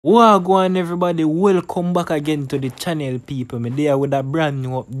Wagwan everybody, welcome back again to the channel people. Me there with a brand new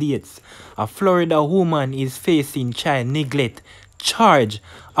updates. A Florida woman is facing child neglect charge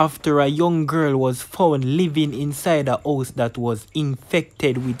after a young girl was found living inside a house that was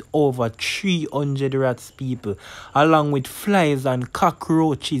infected with over 300 rats people, along with flies and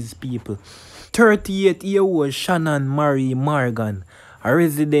cockroaches people. 38-year-old Shannon Marie Morgan, a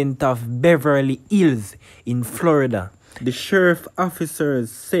resident of Beverly Hills in Florida. The sheriff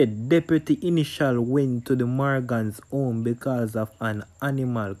officers said Deputy Initial went to the Morgans' home because of an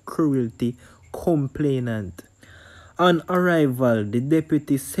animal cruelty complainant. On arrival, the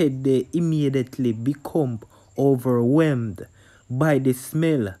deputy said they immediately become overwhelmed by the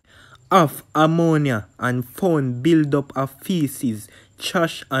smell of ammonia and found buildup of feces,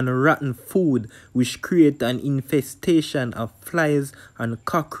 trash and rotten food, which create an infestation of flies and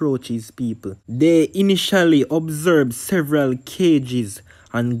cockroaches people. They initially observed several cages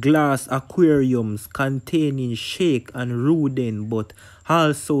and glass aquariums containing snake and rodent, but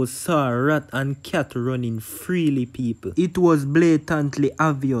also saw rat and cat running freely people. It was blatantly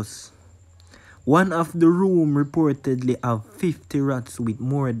obvious. One of the rooms reportedly have 50 rats with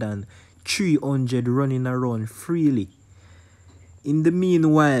more than 300 running around freely. In the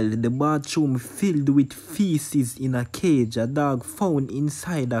meanwhile, the bathroom filled with feces in a cage, a dog found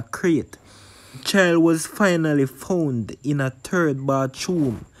inside a crate. The child was finally found in a third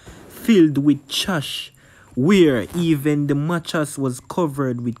bathroom filled with trash, where even the mattress was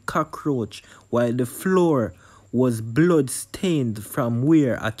covered with cockroach, while the floor was blood-stained from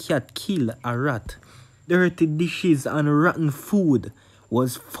where a cat killed a rat. Dirty dishes and rotten food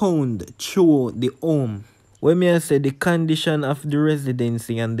was found through the home. When me I say the condition of the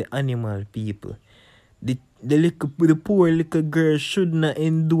residency and the animal people, the poor little girl should not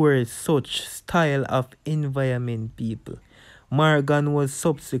endure such style of environment people. Morgan was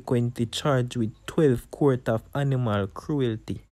subsequently charged with 12 counts of animal cruelty.